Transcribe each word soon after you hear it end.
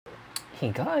Hey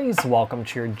guys, welcome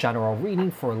to your general reading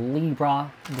for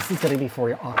Libra. This is going to be for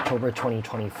your October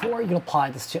 2024. You can apply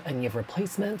this to any of your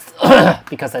placements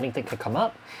because anything could come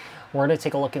up. We're going to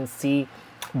take a look and see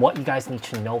what you guys need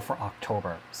to know for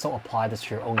October. So apply this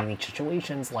to your own unique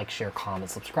situations, like, share, comment,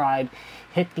 subscribe.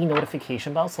 Hit the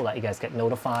notification bell so that you guys get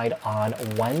notified on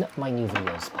when my new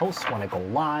videos post, when I go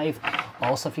live.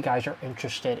 Also, if you guys are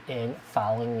interested in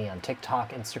following me on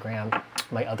TikTok, Instagram,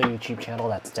 my other YouTube channel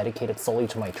that's dedicated solely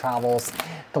to my travels,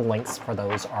 the links for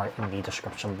those are in the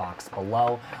description box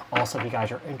below. Also, if you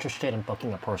guys are interested in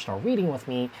booking a personal reading with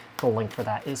me, the link for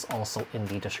that is also in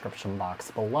the description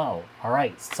box below. All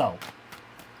right, so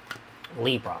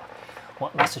Libra,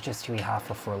 what messages do we have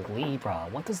for Libra?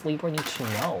 What does Libra need to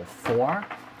know for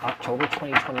October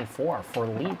 2024 for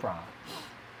Libra?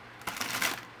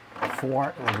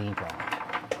 For Libra.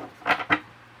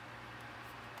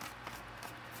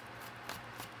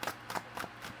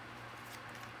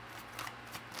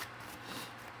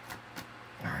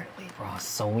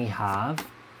 So we have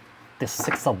the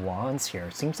Six of Wands here.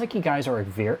 Seems like you guys are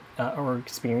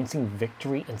experiencing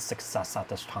victory and success at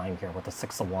this time here with the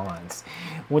Six of Wands.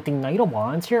 With the Knight of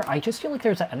Wands here, I just feel like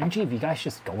there's an energy of you guys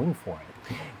just going for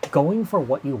it. Going for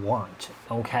what you want,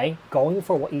 okay? Going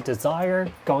for what you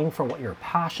desire, going for what you're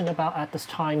passionate about at this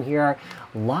time here.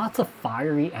 Lots of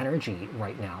fiery energy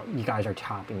right now you guys are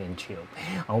tapping into,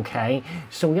 okay?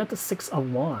 So we have the Six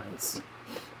of Wands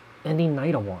and the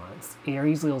Knight of Wands,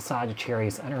 Aries, Leo,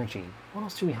 Sagittarius energy. What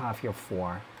else do we have here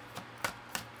for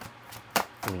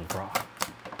Libra?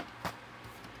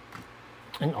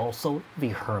 And also the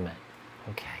Hermit.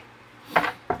 Okay.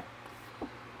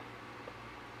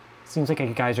 Seems like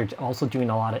you guys are also doing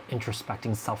a lot of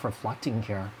introspecting, self-reflecting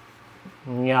here.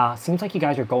 Yeah, seems like you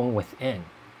guys are going within,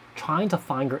 trying to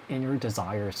find your inner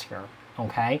desires here,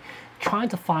 okay? Trying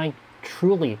to find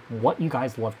truly what you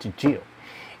guys love to do.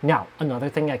 Now, another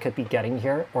thing I could be getting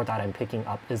here, or that I'm picking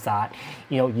up, is that,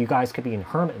 you know, you guys could be in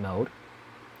hermit mode,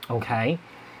 okay?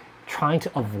 Trying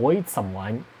to avoid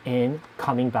someone in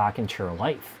coming back into your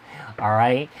life, all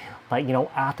right? But, you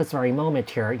know, at this very moment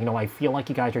here, you know, I feel like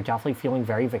you guys are definitely feeling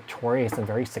very victorious and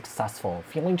very successful,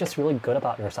 feeling just really good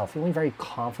about yourself, feeling very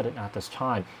confident at this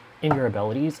time in your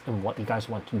abilities and what you guys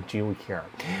want to do here,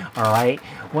 all right?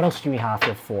 What else do we have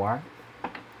here for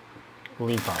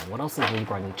Libra? What else does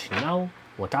Libra need to know?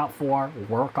 Look out for,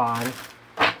 work on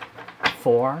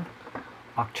for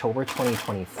October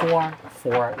 2024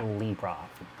 for Libra.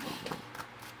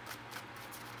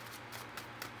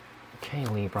 Okay,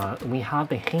 Libra, we have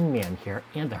the Hangman here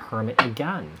and the Hermit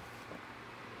again.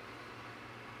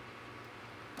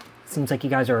 Seems like you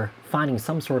guys are finding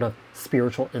some sort of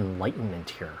spiritual enlightenment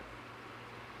here.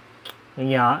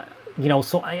 Yeah. You know,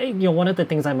 so one of the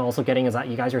things I'm also getting is that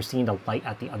you guys are seeing the light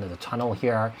at the end of the tunnel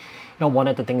here. You know, one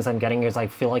of the things I'm getting is I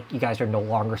feel like you guys are no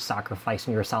longer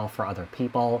sacrificing yourself for other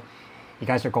people. You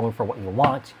guys are going for what you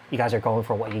want. You guys are going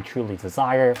for what you truly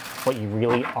desire, what you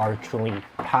really are truly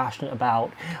passionate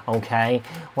about, okay?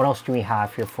 What else do we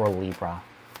have here for Libra?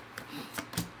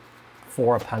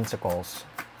 Four of Pentacles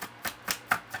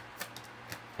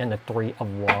and the Three of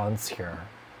Wands here.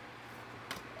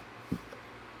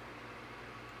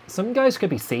 Some guys could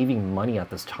be saving money at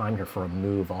this time here for a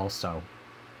move also.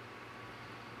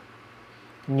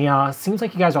 Yeah, seems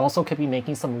like you guys also could be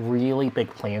making some really big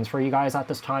plans for you guys at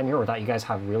this time here, or that you guys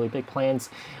have really big plans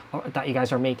that you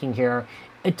guys are making here.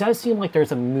 It does seem like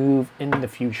there's a move in the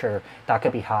future that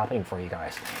could be happening for you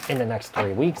guys in the next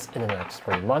 3 weeks, in the next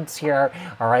 3 months here,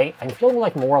 all right? I'm feeling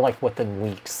like more like within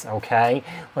weeks, okay?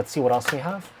 Let's see what else we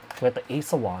have. We have the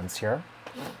Ace of Wands here.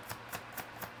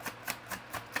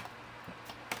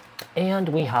 And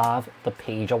we have the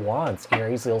Page of Wands,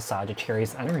 Aries, Leo,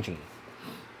 Sagittarius energy.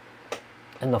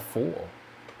 And the Fool.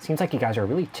 Seems like you guys are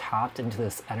really tapped into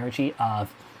this energy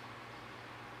of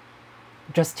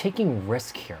just taking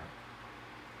risk here.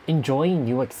 Enjoying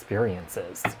new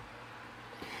experiences.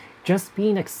 Just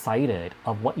being excited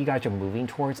of what you guys are moving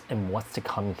towards and what's to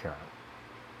come here.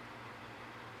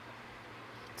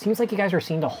 Seems like you guys are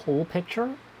seeing the whole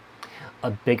picture.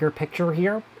 A bigger picture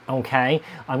here, okay?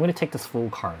 I'm going to take this Fool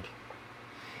card.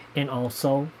 And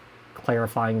also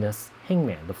clarifying this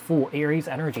Hangman, the Fool, Aries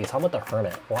energies. How about the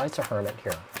Hermit? Why is the Hermit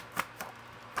here?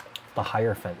 The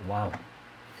Hierophant, wow.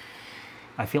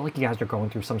 I feel like you guys are going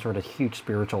through some sort of huge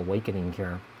spiritual awakening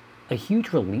here. A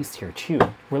huge release here too.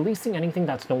 Releasing anything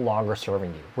that's no longer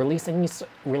serving you.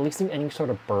 Releasing any sort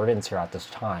of burdens here at this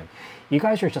time. You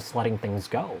guys are just letting things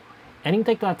go.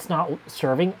 Anything that's not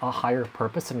serving a higher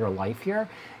purpose in your life here,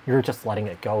 you're just letting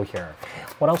it go here.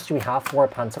 What else do we have? Four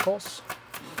of Pentacles.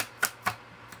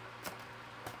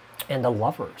 And the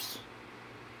Lovers.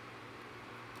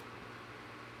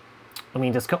 I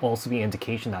mean, this could also be an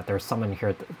indication that there's someone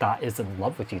here that is in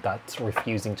love with you that's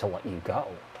refusing to let you go.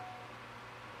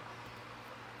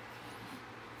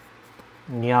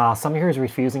 Yeah, someone here is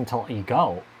refusing to let you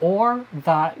go. Or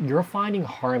that you're finding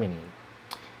harmony,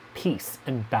 peace,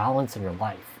 and balance in your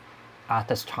life at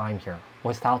this time here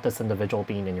without this individual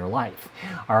being in your life.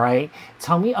 All right,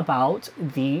 tell me about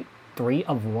the Three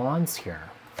of Wands here.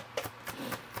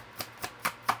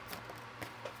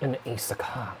 And the Ace of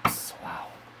Cups. Wow.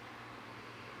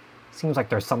 Seems like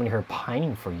there's someone here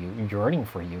pining for you, yearning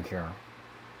for you here.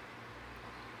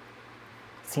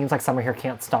 Seems like someone here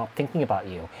can't stop thinking about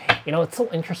you. You know, it's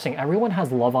so interesting. Everyone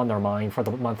has love on their mind for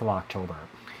the month of October.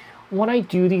 When I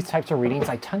do these types of readings,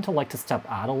 I tend to like to step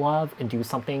out of love and do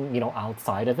something, you know,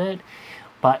 outside of it.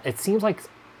 But it seems like,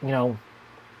 you know,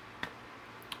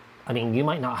 I mean, you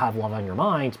might not have love on your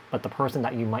mind, but the person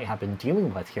that you might have been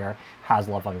dealing with here has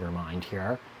love on your mind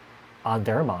here, on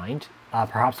their mind.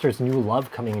 Perhaps there's new love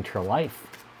coming into your life.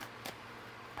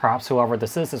 Perhaps whoever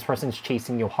this is, this person's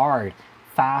chasing you hard,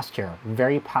 fast here,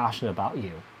 very passionate about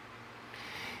you.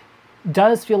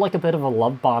 Does feel like a bit of a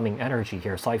love bombing energy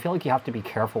here, so I feel like you have to be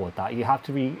careful with that. You have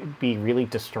to be really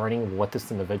discerning with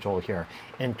this individual here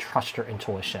and trust your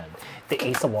intuition. The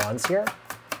Ace of Wands here.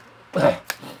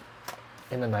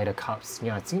 And the Knight of Cups.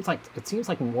 Yeah, it seems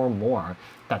like more and more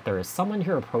that there is someone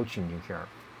here approaching you here.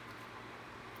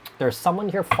 There's someone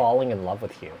here falling in love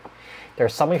with you.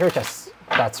 There's someone here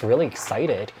that's really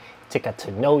excited to get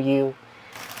to know you,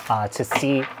 to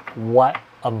see what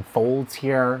unfolds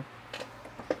here.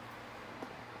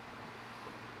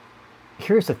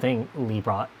 Here's the thing,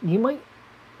 Libra. You might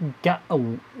get a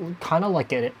kind of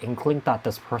like an inkling that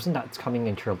this person that's coming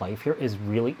into your life here is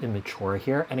really immature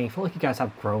here, and I feel like you guys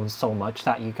have grown so much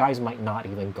that you guys might not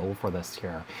even go for this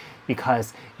here,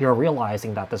 because you're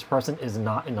realizing that this person is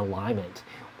not in alignment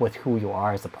with who you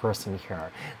are as a person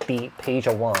here. The Page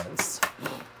of Wands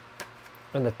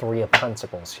and the Three of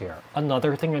Pentacles here.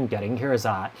 Another thing I'm getting here is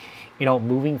that, you know,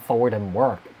 moving forward in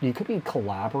work, you could be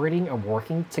collaborating and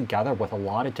working together with a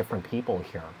lot of different people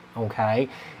here, okay?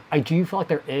 I do feel like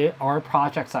there are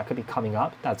projects that could be coming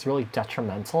up that's really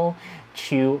detrimental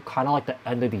to kind of like the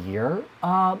end of the year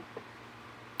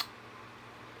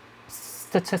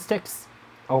statistics,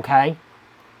 okay?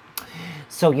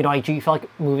 So, you know, I do feel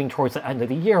like moving towards the end of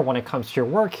the year when it comes to your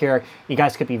work here, you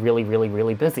guys could be really, really,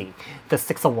 really busy. The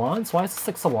Six of Wands, why is the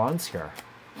Six of Wands here?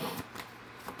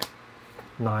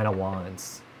 Nine of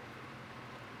Wands.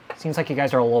 Seems like you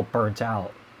guys are a little burnt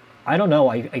out. I don't know,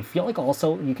 I feel like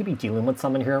also you could be dealing with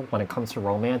someone here when it comes to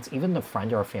romance, even a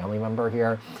friend or a family member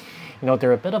here. You know,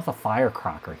 they're a bit of a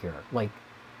firecracker here. Like,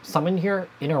 someone here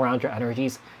in and around your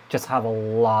energies just have a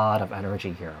lot of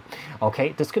energy here, okay?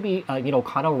 This could be, you know,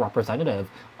 kind of representative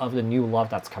of the new love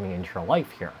that's coming into your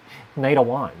life here. Knight of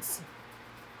Wands.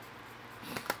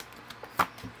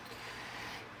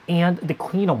 And the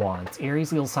Queen of Wands,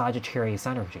 Aries, Leo, Sagittarius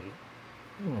energy.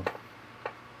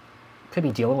 Could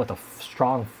be dealing with a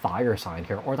strong fire sign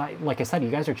here, or that, like I said, you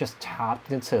guys are just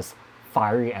tapped into this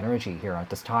fiery energy here at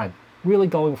this time. Really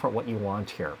going for what you want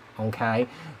here, okay?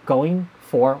 Going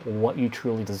for what you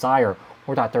truly desire,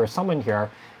 or that there's someone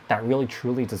here that really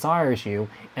truly desires you,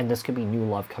 and this could be new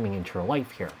love coming into your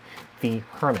life here. The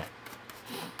Hermit.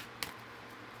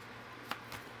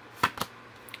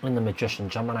 And the Magician,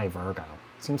 Gemini, Virgo.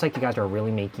 Seems like you guys are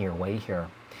really making your way here.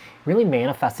 Really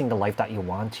manifesting the life that you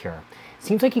want here.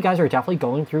 Seems like you guys are definitely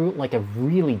going through like a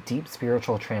really deep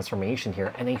spiritual transformation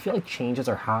here, and I feel like changes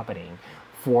are happening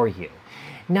for you.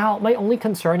 Now, my only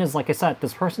concern is, like I said,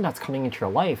 this person that's coming into your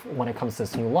life when it comes to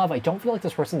this new love, I don't feel like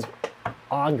this person's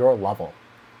on your level.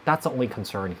 That's the only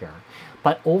concern here.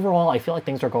 But overall, I feel like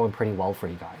things are going pretty well for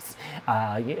you guys,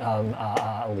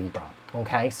 Libra.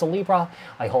 Okay, so Libra,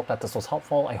 I hope that this was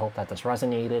helpful. I hope that this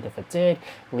resonated. If it did,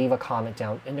 leave a comment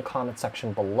down in the comment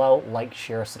section below. Like,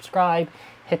 share, subscribe,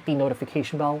 hit the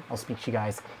notification bell. I'll speak to you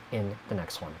guys in the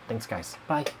next one. Thanks, guys.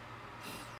 Bye.